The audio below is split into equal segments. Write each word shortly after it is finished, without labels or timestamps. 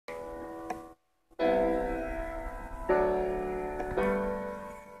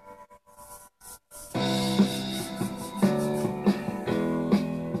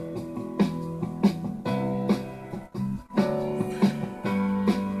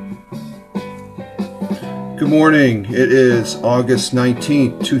Good morning. It is August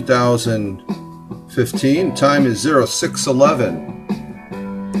 19th, 2015. Time is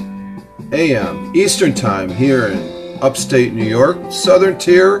 06:11 a.m. Eastern Time here in upstate New York, southern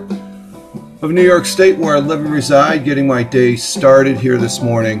tier of New York State where I live and reside, getting my day started here this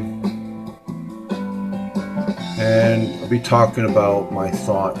morning. And I'll be talking about my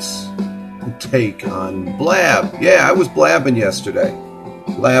thoughts and take on Blab. Yeah, I was blabbing yesterday.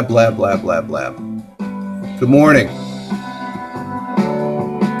 Blab, blab, blab, blab, blab. Good morning.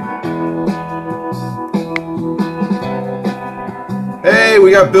 Hey,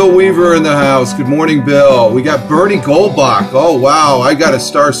 we got Bill Weaver in the house. Good morning, Bill. We got Bernie Goldbach. Oh, wow. I got a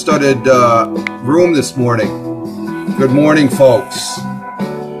star-studded room this morning. Good morning, folks.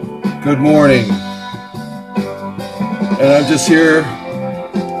 Good morning. And I'm just here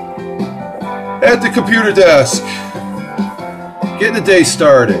at the computer desk, getting the day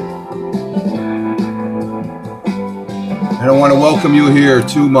started. And I want to welcome you here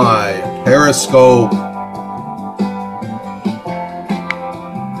to my Periscope.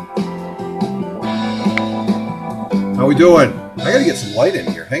 How we doing? I gotta get some light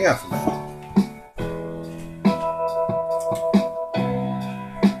in here. Hang on for a minute.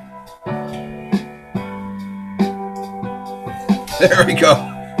 There we go.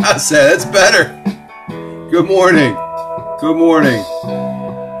 How's that? That's better. Good morning. Good morning.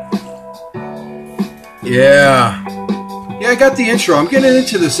 Yeah, I got the intro. I'm getting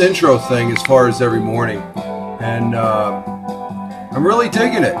into this intro thing as far as every morning. And I'm really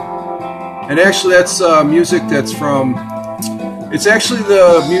digging it. And actually that's music that's from... It's actually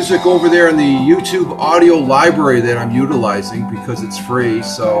the music over there in the YouTube audio library that I'm utilizing because it's free.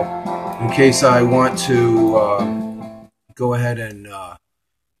 So in case I want to go ahead and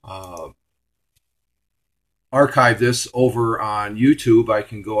archive this over on YouTube, I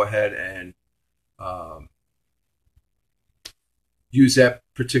can go ahead and use that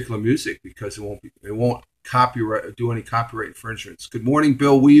particular music because it won't do any copyright infringements. Good morning,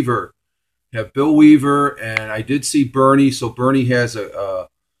 Bill Weaver. We have Bill Weaver, and I did see Bernie. So Bernie has an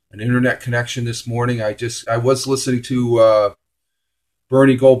internet connection this morning. I was listening to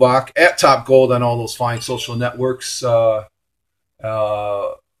Bernie Goldbach at Top Gold on all those fine social networks.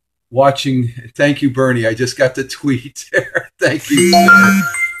 Watching. Thank you, Bernie. I just got the tweet there. Thank you,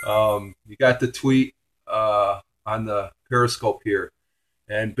 sir. You got the tweet on the Periscope here.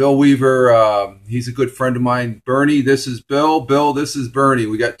 And Bill Weaver, he's a good friend of mine. Bernie, this is Bill. Bill, this is Bernie.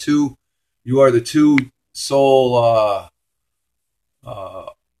 We got two. You are the two sole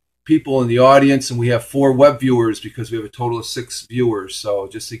people in the audience, and we have 4 web viewers because we have a total of 6 viewers. So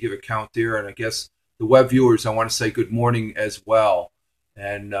just to give a count there, and I guess the web viewers, I want to say good morning as well.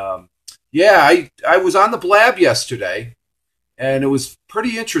 And yeah, I was on the Blab yesterday, and it was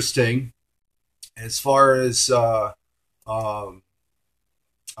pretty interesting as far as I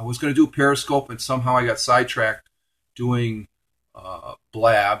was going to do Periscope, and somehow I got sidetracked doing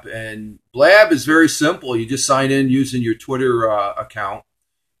Blab. And Blab is very simple. You just sign in using your Twitter account,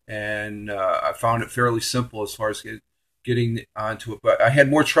 and I found it fairly simple as far as getting onto it. But I had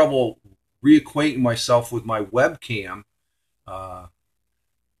more trouble reacquainting myself with my webcam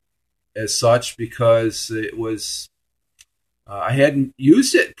as such because it was I hadn't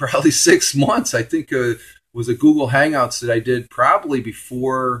used it probably 6 months. I think it was a Google Hangouts that I did probably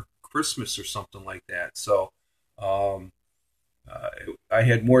before Christmas or something like that. So I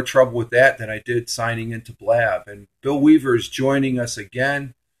had more trouble with that than I did signing into Blab. And Bill Weaver is joining us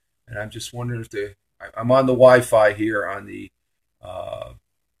again, and I'm just wondering if I'm on the Wi-Fi here on the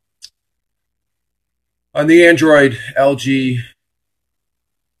Android LG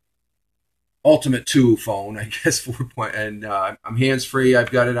Ultimate 2 phone, I guess 4. And I'm hands-free. I've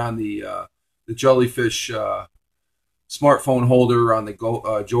got it on the Jellyfish smartphone holder on the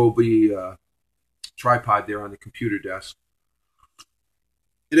Joby tripod there on the computer desk.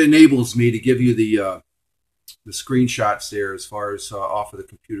 It enables me to give you the screenshots there as far as off of the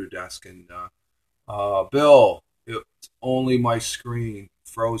computer desk. And Bill, it's only my screen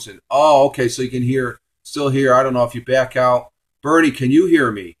frozen. Oh, okay, so you can still hear. I don't know if you back out. Bernie, can you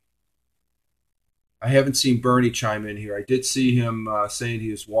hear me? I haven't seen Bernie chime in here. I did see him saying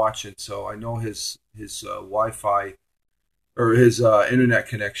he was watching, so I know his Wi-Fi or his internet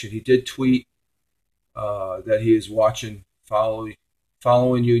connection. He did tweet that he is watching, following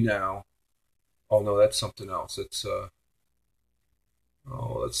you now. Oh no, that's something else. It's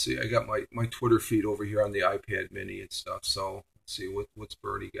let's see. I got my Twitter feed over here on the iPad Mini and stuff. So let's see what's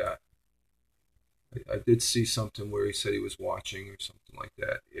Bernie got. I did see something where he said he was watching or something like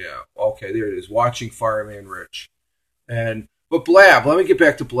that. Yeah. Okay, there it is. Watching Fireman Rich. And But Blab, let me get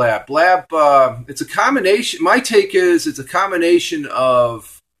back to Blab. Blab, it's a combination. My take is it's a combination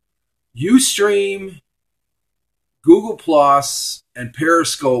of Ustream, Google Plus, and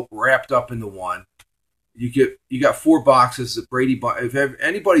Periscope wrapped up into one. You got 4 boxes of Brady Bunch. If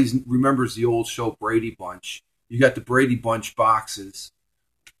anybody remembers the old show Brady Bunch, you got the Brady Bunch boxes.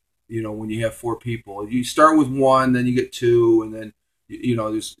 You know, when you have 4 people, you start with 1, then you get 2, and then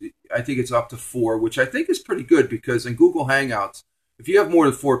there's, I think it's up to 4, which I think is pretty good because in Google Hangouts, if you have more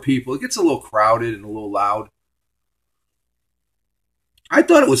than 4 people, it gets a little crowded and a little loud. I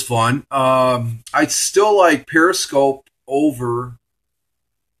thought it was fun. I still like Periscope over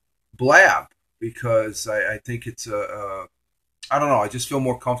Blab because I think it's I don't know. I just feel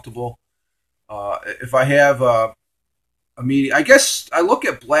more comfortable. If I have a meeting, I guess I look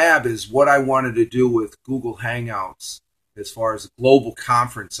at Blab as what I wanted to do with Google Hangouts as far as a global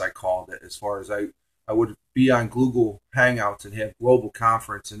conference, I called it, as far as I would be on Google Hangouts and have global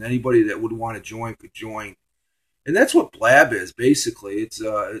conference, and anybody that would want to join could join. And that's what Blab is, basically.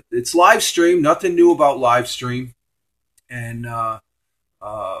 It's live stream, nothing new about live stream. And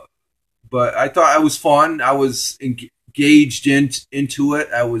but I thought it was fun. I was engaged into it.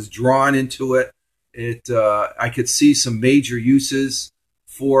 I was drawn into it. I could see some major uses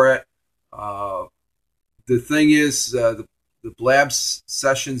for it. The thing is, the Blab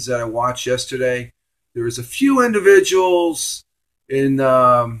sessions that I watched yesterday, there was a few individuals in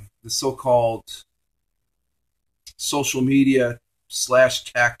the so-called social media /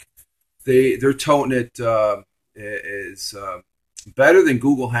 tech. They're toting it as better than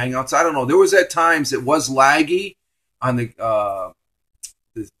Google Hangouts. I don't know. There was at times it was laggy on the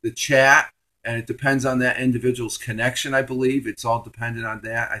chat, and it depends on that individual's connection. I believe it's all dependent on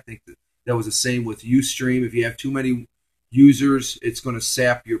that. I think that was the same with Ustream. If you have too many users, it's going to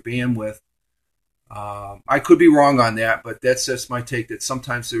sap your bandwidth. I could be wrong on that, but that's just my take. That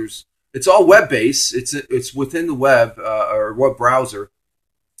sometimes it's all web based. It's within the web or web browser,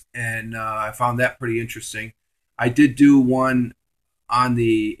 and I found that pretty interesting. I did do one on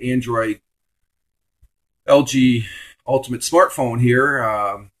the Android LG Ultimate smartphone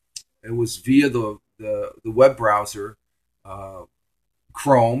here. It was via the web browser,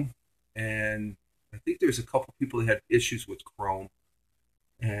 Chrome, and I think there's a couple people that had issues with Chrome.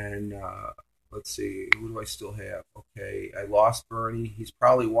 And let's see, who do I still have? Okay, I lost Bernie. He's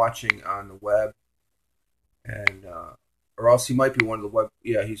probably watching on the web, and or else he might be one of the web.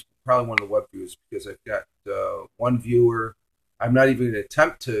 Yeah, he's probably one of the web viewers because I've got one viewer. I'm not even going to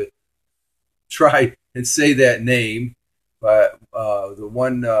attempt to try and say that name, but the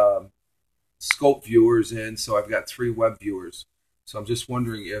one scope viewer is in, so I've got 3 web viewers. So I'm just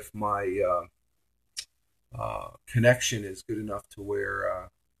wondering if my connection is good enough to where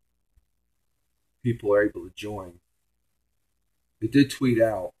people are able to join. It did tweet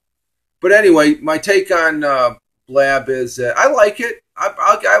out. But anyway, my take on Blab is that I like it.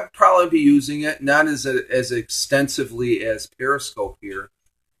 I'll probably be using it, not as extensively as Periscope here.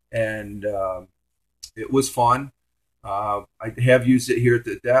 And it was fun. I have used it here at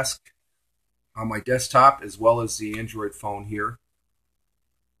the desk on my desktop as well as the Android phone here.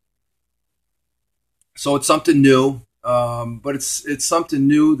 So it's something new, but it's something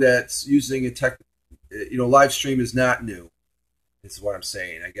new that's using a tech. Live stream is not new. Is what I'm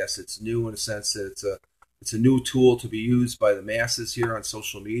saying. I guess it's new in a sense that it's a new tool to be used by the masses here on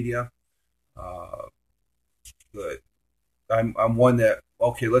social media. But I'm one that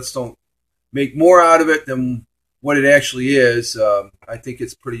let's don't make more out of it than what it actually is. I think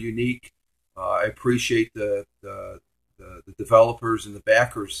it's pretty unique. I appreciate the developers and the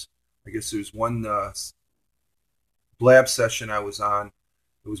backers. I guess there's one Blab session I was on.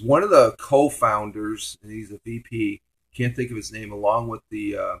 It was one of the co-founders, and he's a VP. Can't think of his name, along with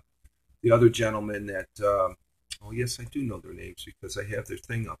the other gentleman that. Yes, I do know their names because I have their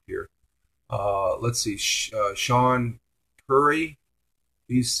thing up here. Let's see, Sean Purry.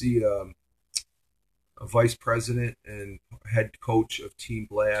 He's the vice president and head coach of Team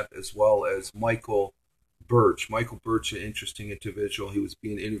Blab, as well as Michael Birch. Michael Birch, an interesting individual. He was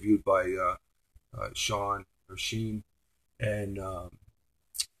being interviewed by Sean or Sheen, and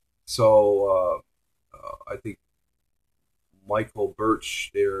so I think Michael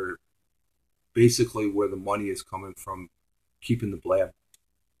Birch, they're basically where the money is coming from, keeping the Blab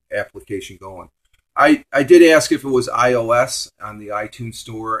application going. I did ask if it was iOS on the iTunes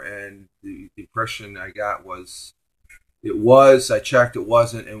store, and the impression I got was it was. I checked, it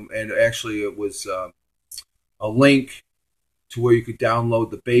wasn't, and actually it was a link to where you could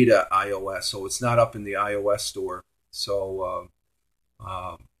download the beta iOS, so it's not up in the iOS store. So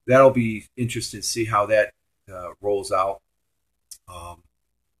that'll be interesting to see how that rolls out. The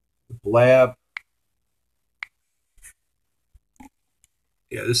Blab.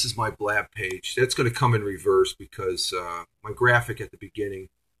 Yeah, this is my Blab page. That's going to come in reverse because my graphic at the beginning.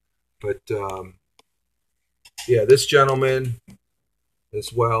 But yeah, this gentleman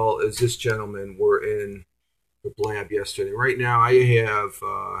as well as this gentleman were in the Blab yesterday. Right now, I have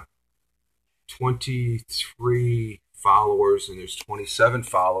 23 followers, and there's 27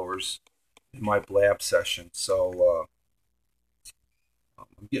 followers in my Blab session. So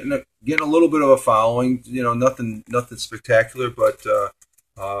I'm getting a little bit of a following. You know, nothing spectacular, but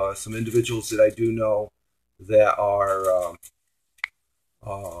some individuals that I do know that are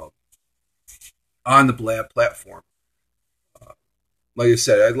on the Blab platform. Like I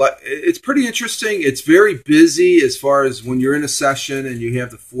said, it's pretty interesting. It's very busy as far as when you're in a session and you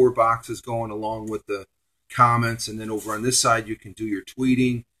have the 4 boxes going along with the comments, and then over on this side you can do your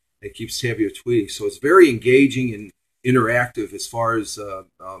tweeting. It keeps tab of your tweeting, so it's very engaging and interactive as far as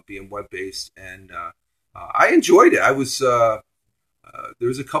being web-based, and I enjoyed it. I was there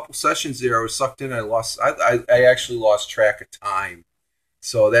was a couple sessions there I was sucked in. I actually lost track of time,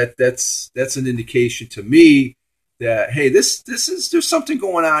 so that's an indication to me that, hey, this is, there's something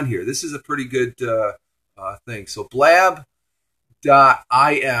going on here. This is a pretty good thing. So blab.im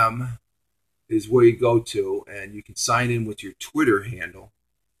is where you go to, and you can sign in with your Twitter handle,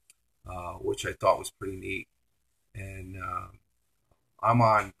 which I thought was pretty neat. And I'm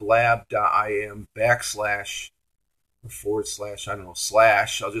on blab.im / / I don't know, /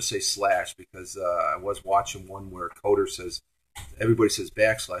 I'll just say / because I was watching one where Coder says, everybody says /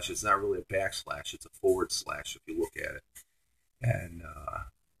 it's not really a / it's a / if you look at it. And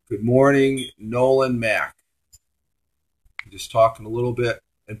good morning, Nolan Mack. I'm just talking a little bit,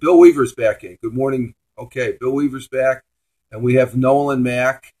 and Bill Weaver's back in. Good morning. Okay, Bill Weaver's back, and we have Nolan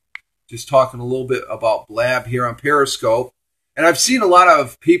Mack just talking a little bit about Blab here on Periscope. And I've seen a lot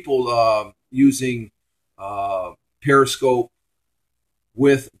of people using Periscope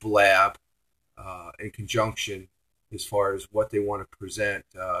with Blab in conjunction as far as what they want to present.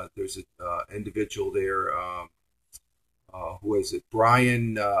 There's an individual there, who is it?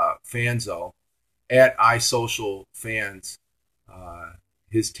 Brian Fanzo at iSocialFans.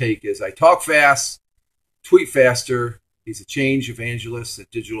 His take is, I talk fast, tweet faster. He's a change evangelist, a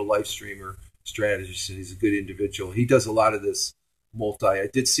digital life streamer, strategist, and he's a good individual. He does a lot of this multi. I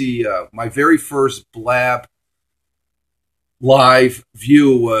did see my very first Blab live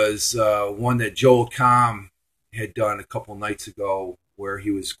view was one that Joel Comm had done a couple nights ago, where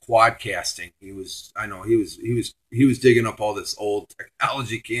he was quadcasting. He was digging up all this old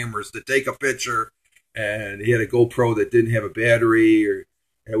technology cameras to take a picture, and he had a GoPro that didn't have a battery.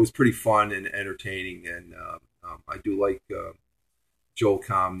 It was pretty fun and entertaining, and I do like Joel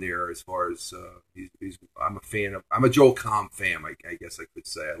Comm there. As far as I'm a Joel Comm fan. I guess I could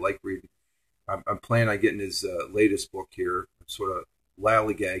say I like reading. I'm planning on getting his latest book here. I'm sort of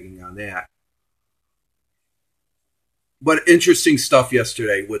lollygagging on that. But interesting stuff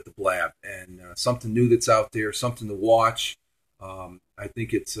yesterday with the Blab, and something new that's out there, something to watch. I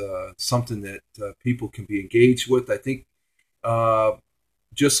think it's something that people can be engaged with. I think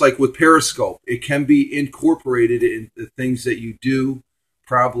just like with Periscope, it can be incorporated in the things that you do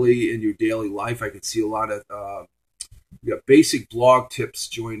probably in your daily life. I could see a lot of we got basic blog tips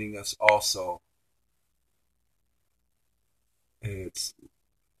joining us also. And it's,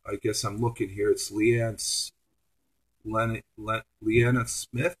 I guess I'm looking here, it's Leanna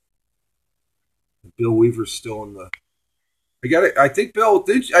Smith. And Bill Weaver's still in the. I got it. I think Bill,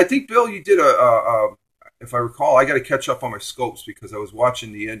 you did a if I recall, I got to catch up on my scopes because I was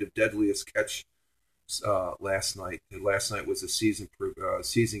watching the end of Deadliest Catch last night. And last night was a season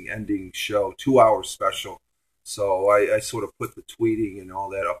ending show, 2-hour special. So I sort of put the tweeting and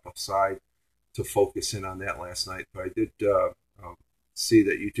all that up aside to focus in on that last night. But I did see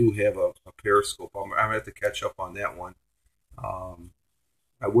that you do have a Periscope. I'm going to have to catch up on that one.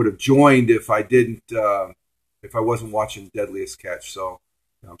 I would have joined if I didn't, if I wasn't watching Deadliest Catch. So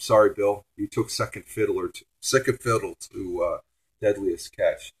I'm sorry, Bill. You took second fiddle to Deadliest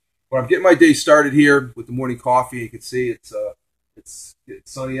Catch. But I'm getting my day started here with the morning coffee. You can see it's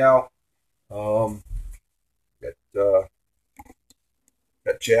sunny out. Got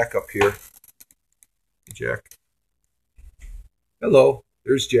Jack up here. Jack. Hello.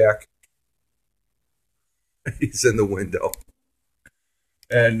 There's Jack. He's in the window.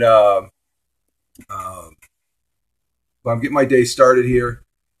 And but I'm getting my day started here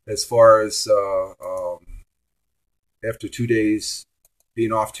as far as after 2 days,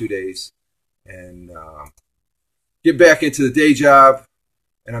 being off 2 days, and get back into the day job.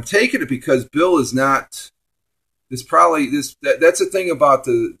 And I'm taking it because Bill is not There's probably that's the thing about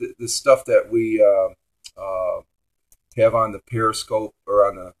the stuff that we have on the Periscope or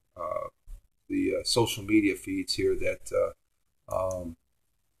on the social media feeds here that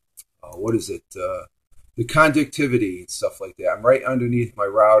what is it? The conductivity and stuff like that. I'm right underneath my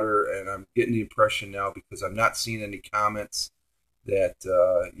router, and I'm getting the impression now because I'm not seeing any comments that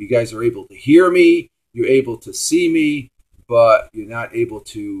you guys are able to hear me, you're able to see me, but you're not able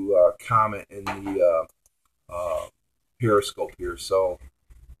to comment in the Periscope here. So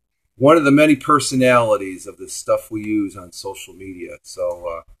one of the many personalities of the stuff we use on social media.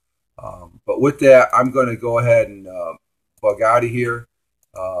 So, but with that, I'm going to go ahead and bug out of here.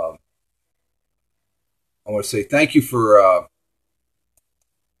 I want to say thank you for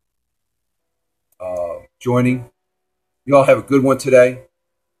joining. You all have a good one today.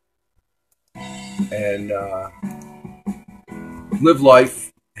 And live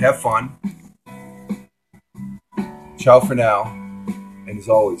life. Have fun. Ciao for now. And as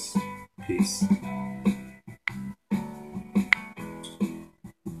always, peace.